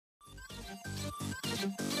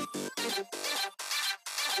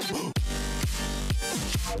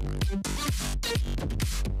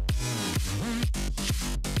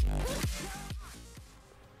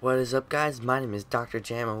What is up, guys? My name is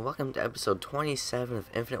Dr.Jam and welcome to episode 27 of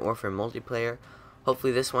Infinite Warfare Multiplayer.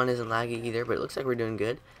 Hopefully this one isn't laggy either, but it looks like we're doing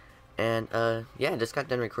good. And yeah, I just got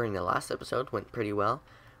done recording the last episode, went pretty well.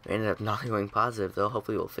 We ended up not going positive though,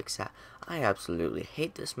 hopefully we'll fix that. I absolutely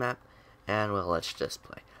hate this map, and well, let's just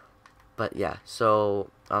play. But yeah,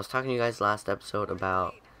 so I was talking to you guys last episode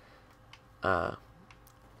about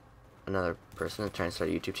another person trying to start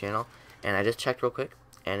a YouTube channel, and I just checked real quick,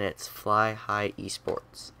 and it's Fly High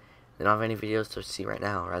Esports. They don't have any videos to see right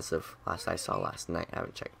now, or as of last I saw last night. I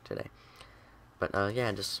haven't checked today. But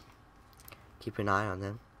yeah, just keep an eye on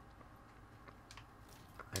them.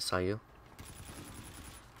 I saw you.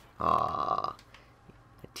 Ah,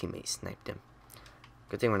 my teammate sniped him.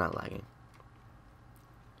 Good thing we're not lagging.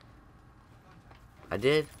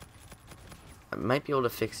 I might be able to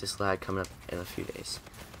fix this lag coming up in a few days.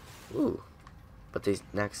 Ooh, but these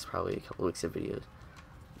next probably a couple weeks of videos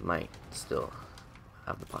might still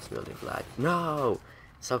have the possibility of lag. No!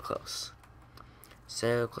 So close.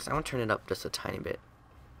 So close. I want to turn it up just a tiny bit.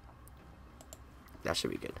 That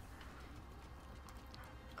should be good.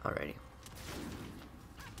 Alrighty.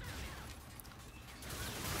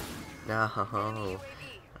 No.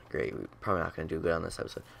 Great. We're probably not going to do good on this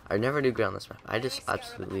episode. I never do good on this map. I just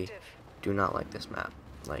absolutely do not like this map.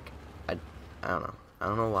 Like, I don't know. I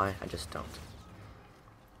don't know why. I just don't.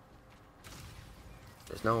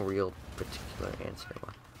 There's no real particular answer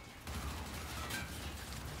why.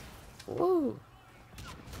 Whoa!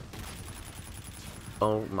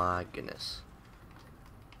 Oh my goodness.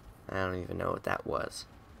 I don't even know what that was.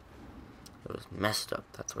 It was messed up,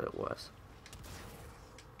 that's what it was.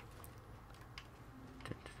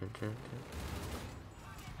 Okay,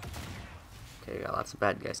 we got lots of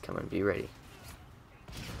bad guys coming, be ready.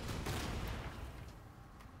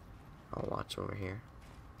 I'll watch over here.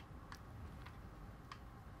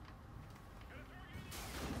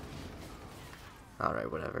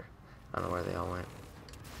 Alright, whatever. I don't know where they all went.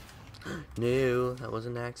 No, that was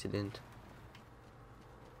an accident.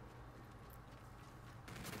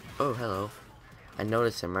 Oh, hello. I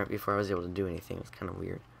noticed him right before I was able to do anything. It was kind of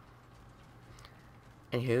weird.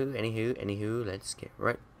 Anywho, let's get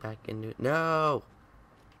right back into it. No!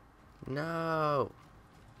 No!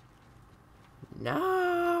 No!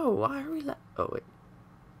 Why are we oh, wait.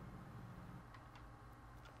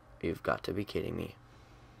 You've got to be kidding me.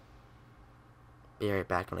 Be right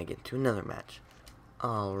back when I get into another match.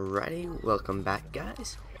 Alrighty, welcome back,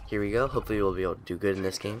 guys. Here we go. Hopefully we'll be able to do good in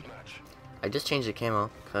this game. I just changed the camo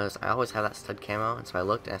because I always have that stud camo, and so I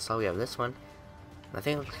looked and I saw we have this one. And I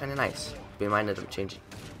think it looks kind of nice. We might end up changing.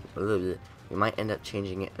 We might end up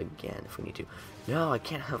changing it again if we need to. No, I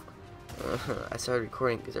can't have. I started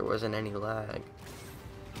recording because there wasn't any lag.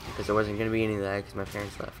 Because there wasn't gonna be any lag because my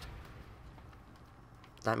parents left.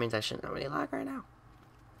 That means I shouldn't have any lag right now.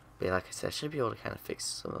 But yeah, like I said, I should be able to kind of fix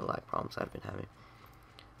some of the lag problems I've been having.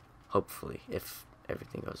 Hopefully, if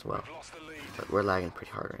everything goes well. But we're lagging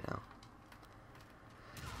pretty hard right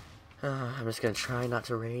now. I'm just gonna try not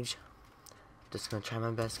to rage. Just gonna try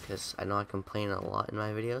my best because I know I complain a lot in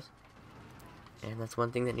my videos. And that's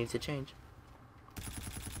one thing that needs to change.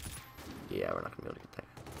 Yeah, we're not gonna be able to get that.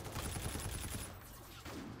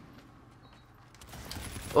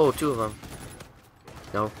 Oh, two of them.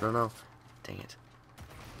 No. Dang it.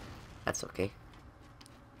 That's okay.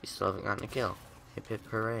 You still haven't gotten a kill. Hip hip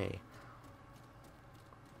hooray.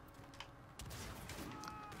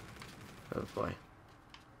 Oh boy.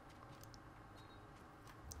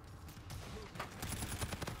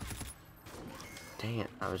 Dang it,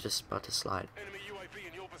 I was just about to slide. Enemy UAV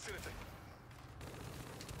in your vicinity.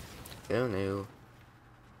 Oh no.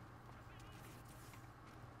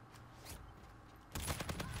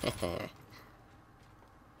 Heh.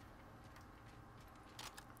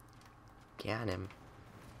 Got him.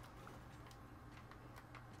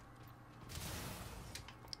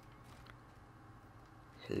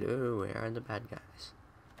 Hello, where are the bad guys?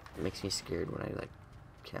 It makes me scared when I like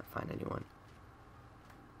can't find anyone.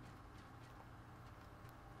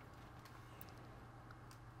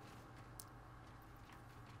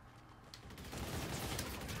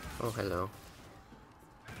 Oh, hello.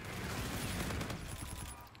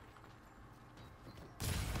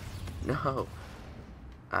 No!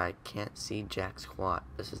 I can't see jack squat.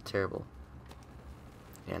 This is terrible.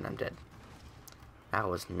 And I'm dead. That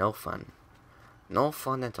was no fun. No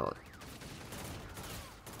fun at all.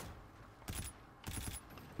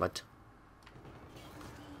 What?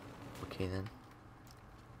 Okay then.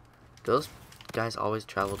 Those guys always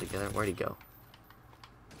travel together. Where'd he go?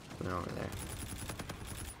 Went over there.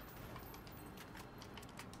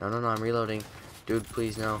 No, no, no, I'm reloading. Dude,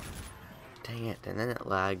 please, no. Dang it, and then it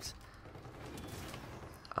lags.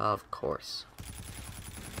 Of course.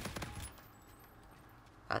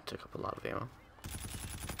 That took up a lot of ammo.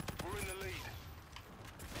 We're in the lead.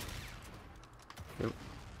 Yep.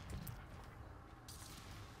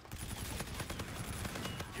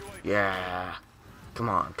 Yeah. Come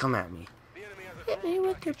on, come at me. The enemy has a Hit me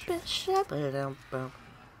with your best shot.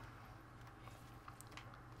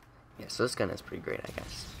 Yeah, so this gun is pretty great, I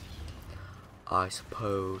guess. I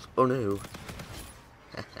suppose. Oh no.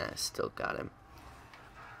 Still got him.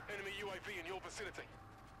 enemy UAV in your vicinity.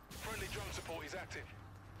 Friendly drone support is active.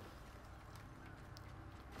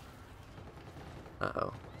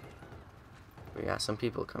 Uh-oh. We got some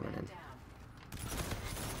people coming in.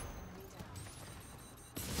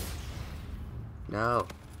 No.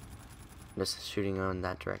 Just shooting on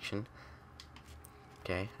that direction.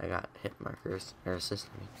 Okay, I got hit markers. They're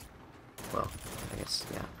assisting me. Well, I guess,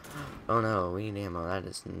 yeah. Oh no, we need ammo. That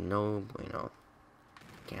is no bueno.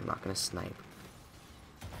 Okay, I'm not gonna snipe.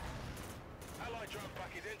 Allied drone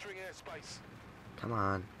package entering airspace. Come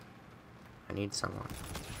on. I need someone.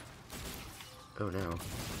 Oh no.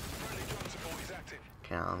 Friendly drone support is active.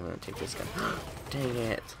 Okay, I'm gonna take this guy. Dang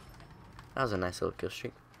it. That was a nice little kill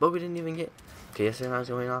streak. But we didn't even get... Okay, yesterday when I was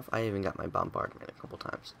going off, I even got my bombardment a couple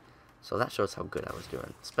times. So that shows how good I was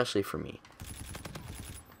doing. Especially for me.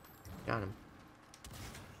 Got him.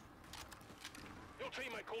 Your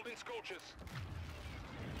teammate called in scorchers.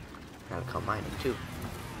 Gotta call mining too.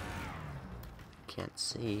 Can't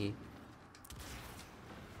see.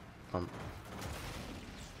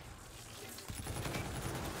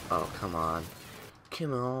 Oh, come on.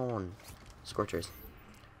 Come on. Scorchers.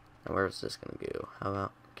 Now where is this gonna go? How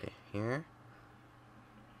about, okay, here?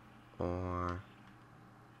 Or...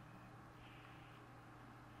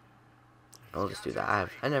 I'll just do that.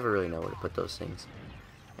 I never really know where to put those things.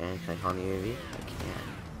 And can I call the UAV? I can.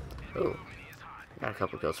 Oh. Got a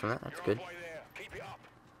couple kills from that. That's good. Keep it up.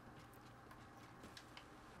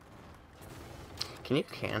 Can you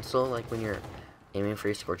cancel, like, when you're aiming for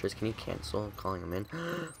your scorchers? Can you cancel calling them in?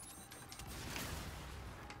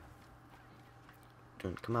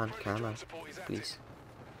 Dude, come on, come on. Please.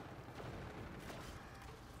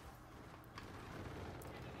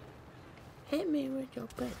 Hit me with your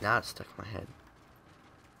butt. Now it's stuck in my head.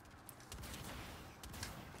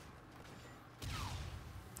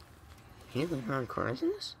 Can you land around corners in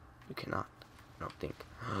this? You cannot. I don't think.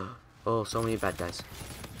 Oh, so many bad guys.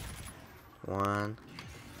 One.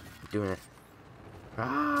 Doing it.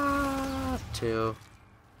 Ah, two.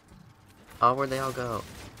 Oh, where'd they all go?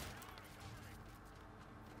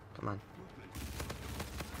 Come on.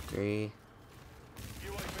 Three.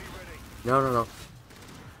 UAV ready. No, no, no.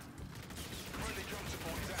 Friendly drone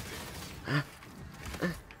support is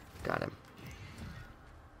active. Got him.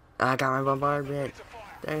 I got my bombardment.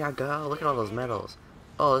 There you go. Look at all those medals.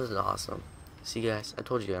 Oh, this is awesome. See, guys, I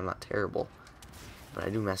told you I'm not terrible, but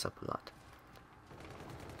I do mess up a lot.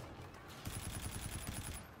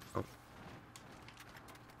 Oh.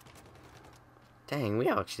 Dang, we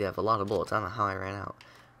actually have a lot of bullets. I don't know how I ran out.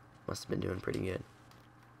 Must have been doing pretty good.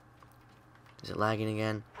 Is it lagging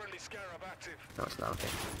again? Friendly scarab active. No, it's not. Okay.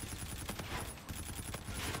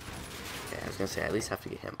 Okay, I was gonna say I at least have to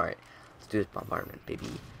get him. Alright, let's do this bombardment, baby.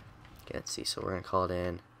 Okay, let's see. So we're gonna call it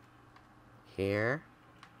in here,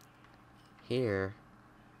 here,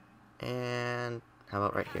 and how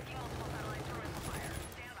about right here?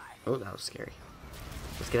 Oh, that was scary.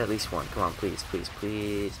 Let's get at least one. Come on, please, please,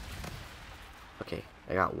 please. Okay,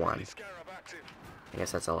 I got one. Friendly scarab active. I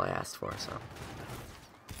guess that's all I asked for, so.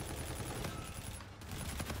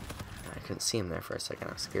 I couldn't see him there for a second.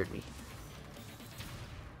 That scared me.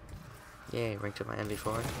 Yay, ranked up my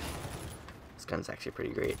MV4. This gun's actually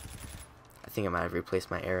pretty great. I think I might have replaced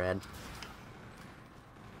my air ad.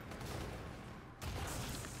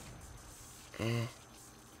 We're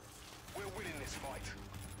winning this fight.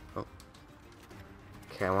 Oh.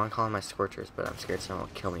 Okay, I want to call in my scorchers, but I'm scared someone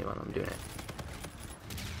will kill me when I'm doing it.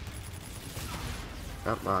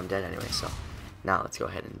 Oh, well, I'm dead anyway, so. Now let's go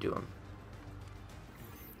ahead and do them.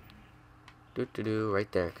 Do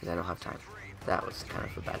right there, because I don't have time. That was kind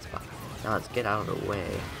of a bad spot. Now let's get out of the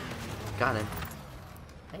way. Got him.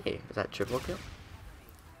 Hey, is that triple kill?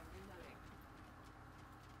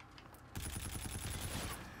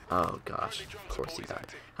 Oh gosh, of course he got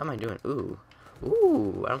it. How am I doing? Ooh.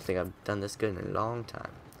 Ooh, I don't think I've done this good in a long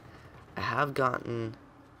time. I have gotten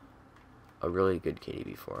a really good KD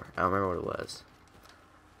before. I don't remember what it was.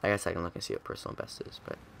 I guess I can look and see what personal best is,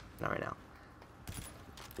 but not right now.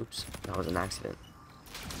 Oops, that was an accident.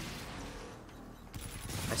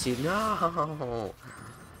 I see. No!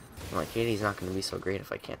 My KD's not going to be so great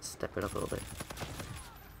if I can't step it up a little bit.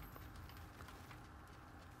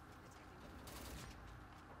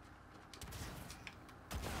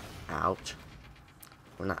 Ouch.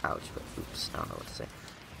 Well, not ouch, but oops. I don't know what to say.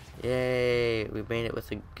 Yay! We made it with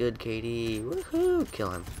a good KD. Woohoo!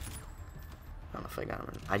 Kill him. I don't know if I got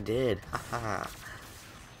him. I did. Haha.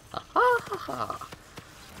 Ha ha ha.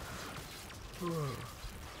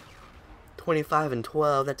 25 and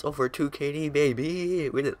 12. That's over 2 KD, baby.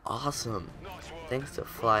 We did awesome. Thanks to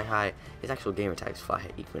Fly High. His actual gamer tag is Fly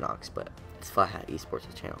High Equinox, but it's Fly High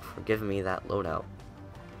Esports channel for giving me that loadout.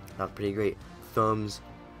 That was pretty great. Thumbs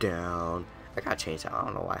down. I gotta change that. I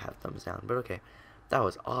don't know why I have thumbs down, but okay. That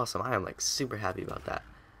was awesome. I am like super happy about that.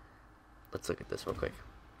 Let's look at this real quick.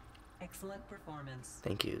 Excellent performance.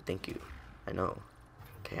 Thank you, thank you. I know.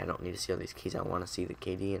 Okay, I don't need to see all these keys. I want to see the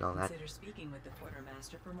KD and all that. Consider speaking with the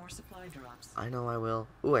quartermaster for more supply drops. I know I will.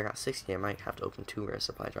 Ooh, I got 60. I might have to open 2 rare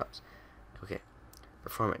supply drops. Okay.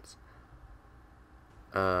 Performance.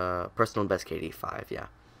 Personal best KD 5, yeah.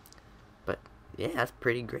 But yeah, that's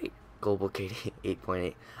pretty great. Global KD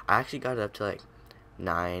 8.8. I actually got it up to like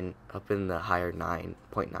 9, up in the higher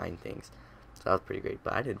 9.9 things. So that was pretty great.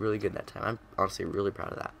 But I did really good that time. I'm honestly really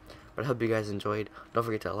proud of that. But I hope you guys enjoyed. Don't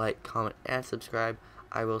forget to like, comment, and subscribe.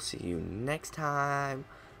 I will see you next time.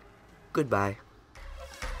 Goodbye.